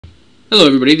Hello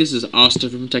everybody, this is Austin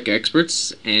from Tech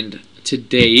Experts, and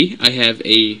today I have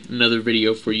another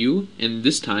video for you, and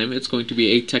this time it's going to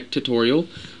be a tech tutorial,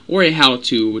 or a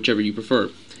how-to, whichever you prefer.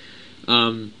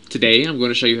 Today I'm going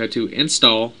to show you how to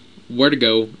install, where to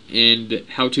go, and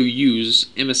how to use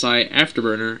MSI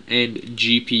Afterburner and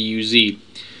GPU-Z.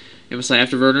 MSI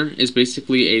Afterburner is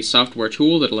basically a software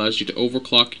tool that allows you to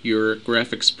overclock your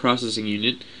graphics processing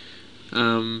unit,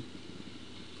 and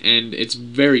it's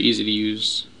very easy to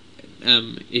use.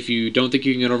 If you don't think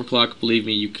you can get overclock, believe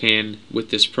me, you can with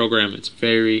this program. It's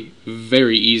very,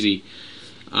 very easy.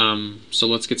 So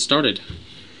let's get started.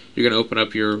 You're going to open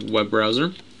up your web browser,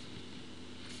 and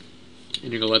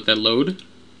you're going to let that load.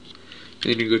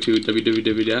 And then you go to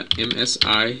www.msi.com.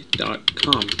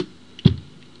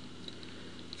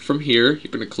 From here,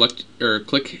 you're going to click your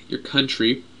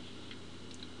country,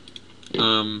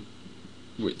 the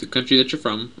country that you're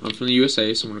from. I'm from the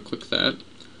USA, so I'm going to click that.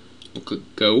 We'll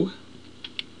click Go.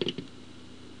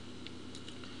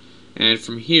 And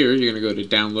from here, you're going to go to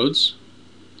Downloads.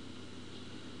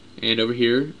 And over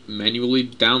here, Manually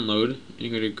Download. And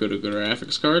you're going to go to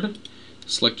Graphics Card.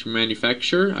 Select your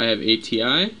manufacturer. I have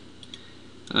ATI.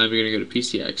 We're going to go to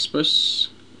PCI Express.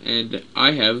 And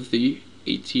I have the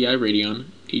ATI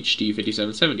Radeon HD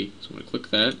 5770. So I'm going to click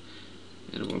that.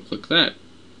 And I'm going to click that.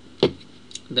 It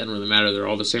doesn't really matter. They're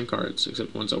all the same cards,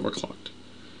 except one's overclocked.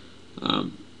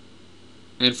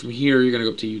 And from here, you're going to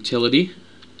go up to Utility.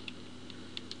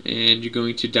 And you're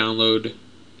going to download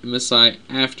MSI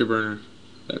Afterburner.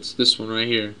 That's this one right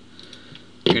here.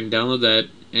 You're going to download that,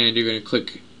 and you're going to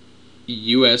click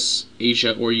US,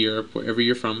 Asia, or Europe, wherever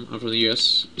you're from. I'm from the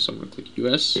US, so I'm going to click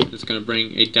US. It's going to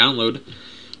bring a download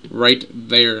right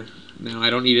there. Now,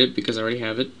 I don't need it because I already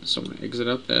have it, so I'm going to exit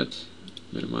out that,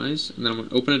 minimize, and then I'm going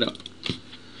to open it up.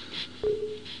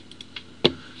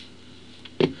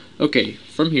 Okay,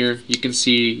 from here you can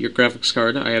see your graphics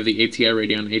card. I have the ATI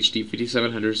Radeon HD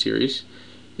 5700 series.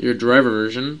 Your driver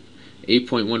version,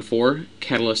 8.14,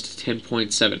 Catalyst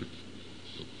 10.7.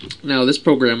 Now this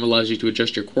program allows you to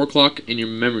adjust your core clock and your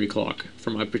memory clock for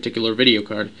my particular video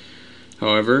card.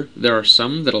 However, there are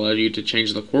some that allow you to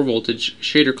change the core voltage,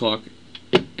 shader clock,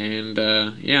 and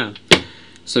yeah.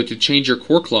 So to change your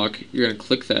core clock, you're going to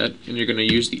click that, and you're going to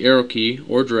use the arrow key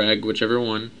or drag, whichever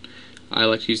one. I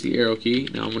like to use the arrow key.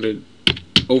 Now I'm going to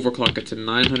overclock it to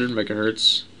 900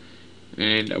 megahertz,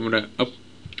 and I'm going to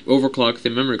overclock the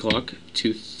memory clock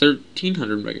to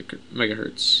 1300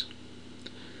 megahertz.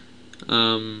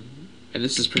 And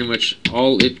this is pretty much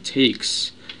all it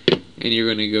takes. And you're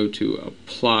going to go to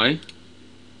Apply,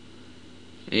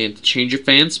 and to change your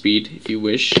fan speed, if you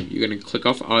wish, you're going to click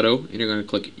off Auto, and you're going to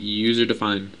click User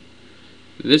Define.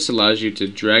 This allows you to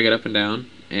drag it up and down.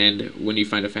 And when you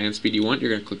find a fan speed you want, you're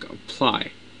going to click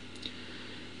Apply.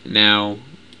 Now,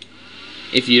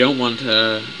 if you don't want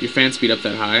your fan speed up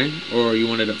that high, or you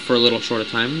want it up for a little shorter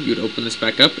time, you would open this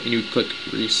back up and you would click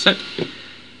Reset.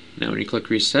 Now when you click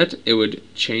Reset, it would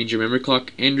change your memory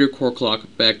clock and your core clock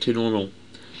back to normal.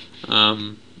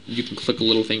 You can click a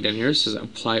little thing down here. It says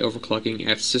Apply Overclocking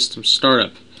at System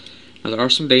Startup. Now there are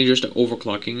some dangers to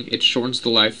overclocking. It shortens the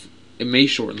life. It may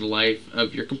shorten the life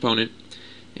of your component,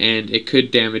 and it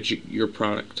could damage your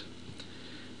product.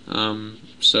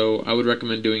 So I would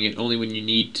recommend doing it only when you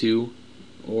need to,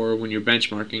 or when you're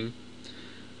benchmarking.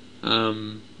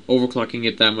 Overclocking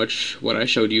it that much, what I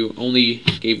showed you, only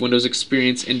gave Windows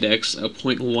Experience Index a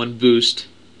 0.1 boost,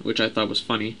 which I thought was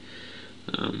funny.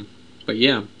 But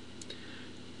yeah.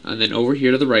 And then over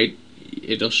here to the right,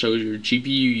 it'll show your GPU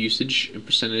usage and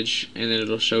percentage, and then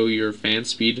it'll show your fan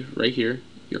speed right here,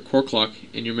 your core clock,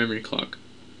 and your memory clock.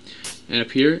 And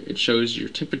up here, it shows your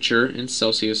temperature in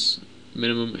Celsius,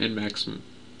 minimum and maximum.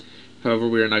 However,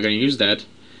 we are not going to use that.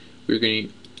 We're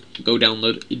going to go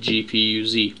download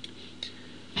GPU-Z.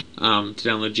 To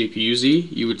download GPU-Z,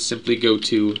 you would simply go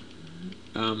to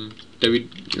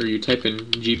you type in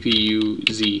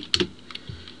GPU-Z,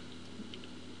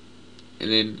 and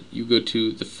then you go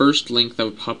to the first link that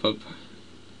would pop up,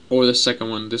 or the second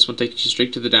one. This one takes you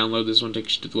straight to the download. This one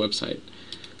takes you to the website.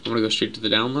 I'm going to go straight to the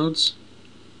downloads.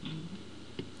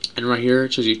 And right here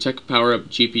it shows you Tech Power Up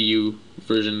GPU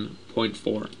version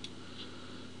 0.4.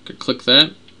 Click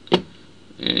that,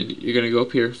 and you're going to go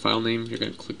up here, file name, you're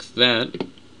going to click that,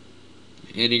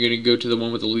 and you're going to go to the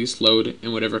one with the least load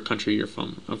in whatever country you're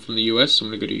from. I'm from the US, so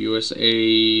I'm going to go to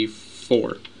USA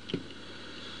 4.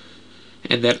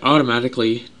 And that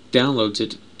automatically downloads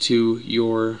it to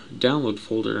your download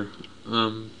folder.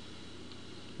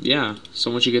 Yeah,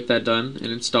 so once you get that done and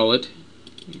install it,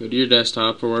 you go to your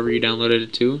desktop or wherever you downloaded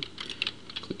it to,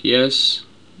 click yes,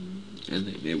 and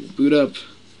then it will boot up.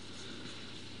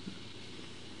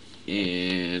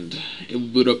 and it will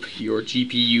boot up your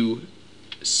GPU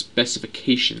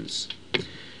specifications.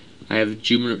 I have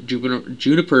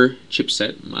Juniper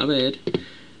chipset, my bad.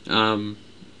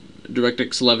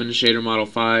 DirectX 11 shader model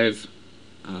 5,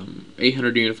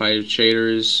 800 unified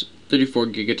shaders, 34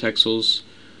 gigatexels,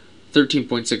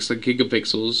 13.6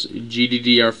 gigapixels,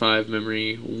 GDDR5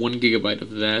 memory, 1 gigabyte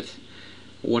of that,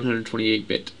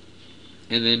 128-bit,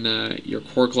 and then your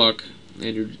core clock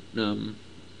and your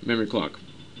memory clock.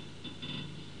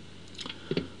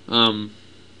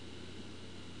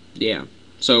 Yeah.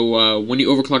 So when you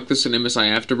overclock this in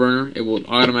MSI Afterburner, it will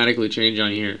automatically change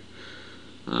on here.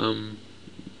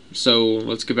 So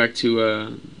let's get back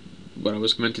to what I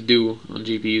was meant to do on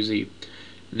GPU-Z.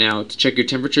 Now, to check your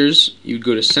temperatures, you'd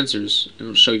go to Sensors, and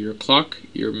it'll show your clock,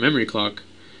 your memory clock,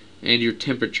 and your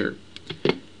temperature.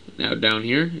 Now down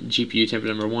here, GPU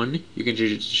temperature number 1, you can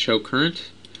change it to show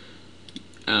current,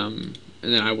 and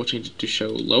then I will change it to show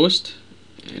lowest,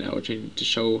 and I will change it to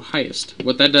show highest.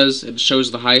 What that does, it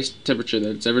shows the highest temperature that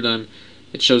it's ever done,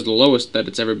 it shows the lowest that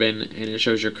it's ever been, and it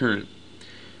shows your current.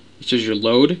 It shows your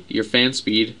load, your fan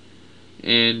speed,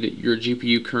 and your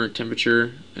GPU current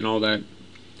temperature, and all that.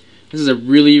 This is a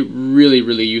really, really,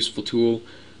 really useful tool.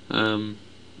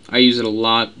 I use it a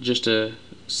lot just to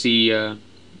see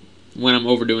when I'm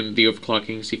overdoing the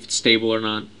overclocking, see if it's stable or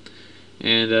not.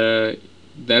 And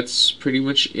that's pretty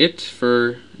much it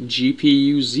for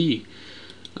GPU-Z.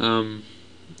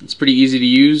 It's pretty easy to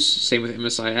use, same with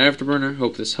MSI Afterburner.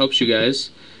 Hope this helps you guys.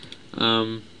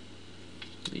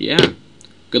 Yeah,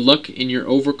 good luck in your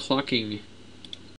overclocking.